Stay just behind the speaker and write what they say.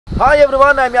Hi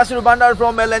everyone, I'm Yasir Bandar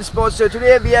from LN Sports. So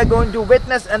today we are going to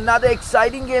witness another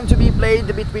exciting game to be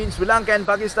played between Sri Lanka and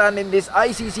Pakistan in this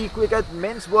ICC Cricket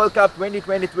Men's World Cup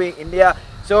 2023 India.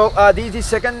 So this is the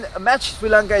second match Sri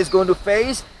Lanka is going to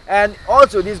face, and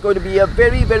also this is going to be a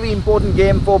very important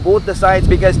game for both the sides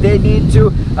because they need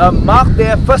to mark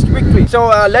their first victory. So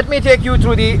let me take you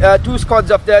through the two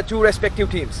squads of the two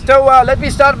respective teams. So let me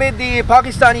start with the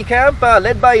Pakistani camp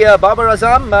led by Babar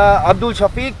Azam, Abdul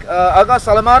Shafiq, Aga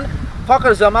Salaman,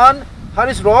 Fakhar Zaman,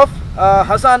 Haris Rauf,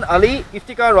 Hassan Ali,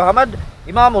 Iftikhar Ahmad,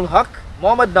 Imamul Haq,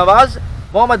 Mohammad Nawaz,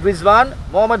 Mohammad Rizwan,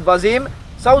 Mohammad Wazim,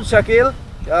 Saud Shakil,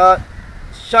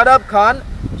 Shadab Khan,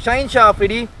 Shaheen Shah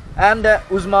Afridi and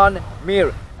Usman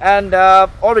Mir. And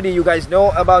already you guys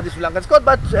know about the Sri Lankan squad,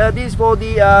 but these for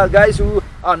the guys who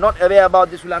are not aware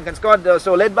about the Sri Lankan squad.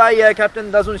 So led by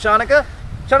Captain Dasun Shanaka,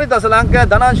 Charita Salanka,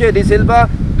 Dhananshay De Silva,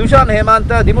 Dushan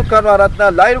Hemanta, Dimut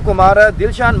Karwaratna, Lairu Kumara,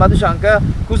 Dilshan Madhushanka,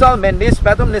 Kusal Mendis,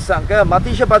 Pathum Nisanka,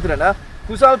 Matisha Patrana,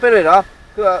 Kusal Pereira,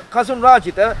 Kasun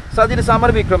Rajita, Sajid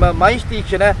Samar Vikrama, Mahish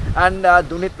Tikshana and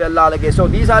Dunit Vellalage. So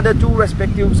these are the two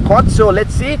respective squads. So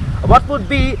let's see what would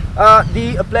be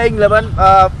the playing 11.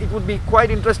 It would be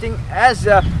quite interesting as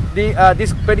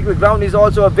this particular ground is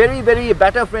also a very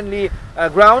batter friendly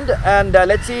ground, and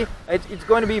let's see, it's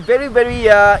going to be very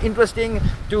interesting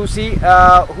to see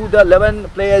who the 11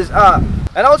 players are.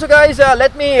 And also guys,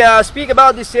 let me speak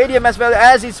about the stadium as well,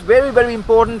 as it's very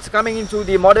important coming into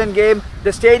the modern game.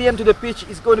 The stadium to the pitch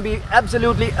is going to be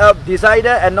absolutely a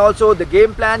decider, and also the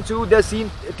game plan to the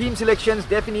team selections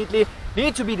definitely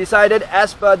need to be decided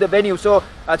as per the venue. So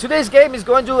today's game is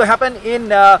going to happen in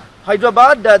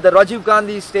Hyderabad, the Rajiv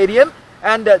Gandhi Stadium,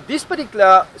 and this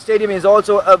particular stadium is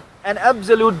also an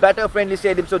absolute batter friendly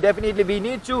stadium. So definitely we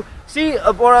need to see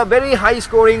for a very high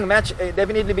scoring match,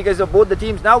 definitely because of both the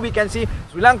teams. Now we can see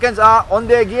Sri Lankans are on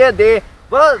their gear. They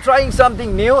were trying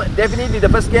something new. Definitely the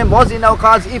first game was in our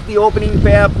cards if the opening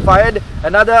pair fired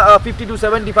another 50 to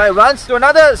 75 runs. So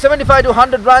another 75 to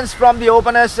 100 runs from the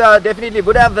openers definitely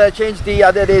would have changed the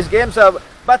other day's games.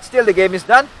 But still the game is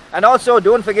done. And also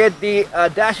don't forget the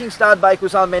dashing start by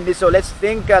Kusal Mendis. So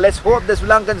let's hope the Sri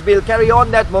Lankans will carry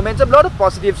on that momentum. A lot of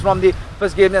positives from the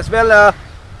first game as well.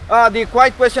 The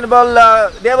quite questionable,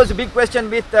 there was a big question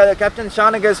with Captain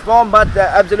Shanaka's form, but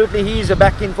absolutely he is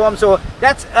back in form. So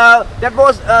that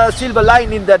was a silver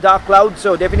line in the dark cloud.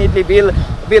 So definitely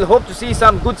we'll hope to see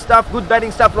some good stuff, good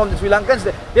batting stuff from the Sri Lankans.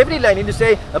 Definitely I need to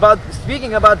say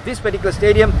speaking about this particular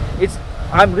stadium,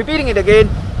 I'm repeating it again,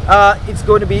 it's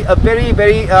going to be a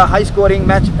very high scoring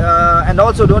match, and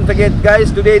also don't forget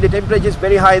guys, today the temperature is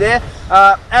very high there.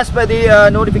 As per the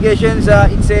notifications,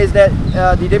 it says that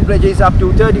the temperature is up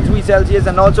to 33 Celsius,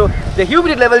 and also the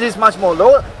humidity level is much more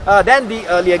low than the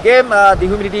earlier game. The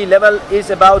humidity level is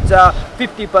about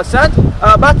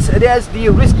 50%, but there's the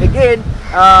risk again.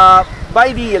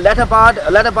 By the latter part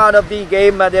of the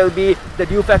game, there will be the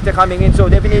dew factor coming in. So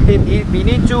definitely we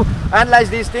need to analyze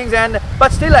these things.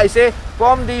 But still I say,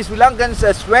 from the Sri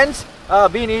Lankans' strengths,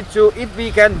 we need to, if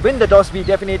we can win the toss, we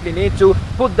definitely need to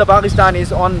put the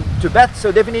Pakistanis on to bat.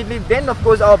 So definitely then of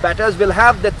course our batters will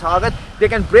have the target. They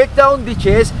can break down the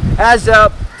chase as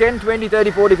 10, 20,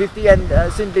 30, 40, 50,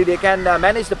 and simply they can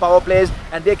manage the power plays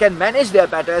and they can manage their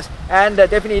batters. And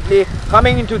definitely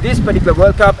coming into this particular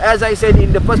World Cup, as I said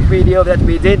in the first video that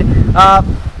we did,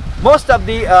 most of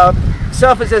the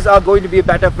surfaces are going to be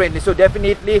batter friendly. So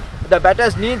definitely the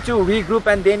batters need to regroup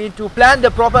and they need to plan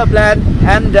the proper plan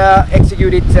and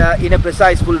execute it in a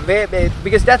precise full way,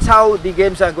 because that's how the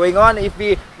games are going on. If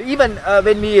we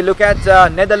when we look at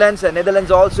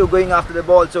Netherlands also going after the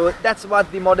ball. So that's what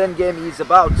the modern game is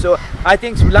about. So I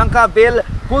think Sri Lanka will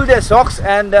pull their socks,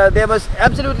 and there was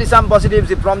absolutely some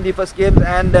positives from the first game,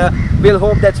 and we'll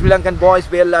hope that Sri Lankan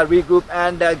boys will regroup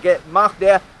and mark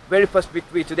their very first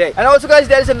victory today. And also guys,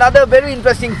 there is another very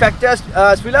interesting factor.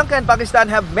 Sri Lanka and Pakistan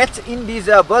have met in these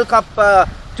World Cup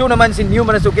tournaments in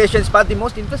numerous occasions, but the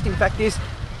most interesting fact is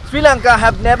Sri Lanka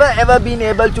have never ever been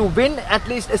able to win at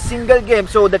least a single game.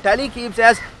 So the tally keeps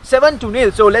as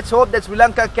 7-0. So let's hope that Sri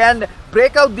Lanka can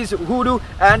break out this hoodoo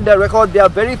and record their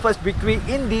very first victory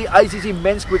in the ICC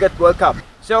Men's Cricket World Cup.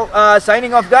 So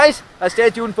signing off guys, stay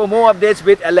tuned for more updates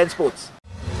with LN Sports.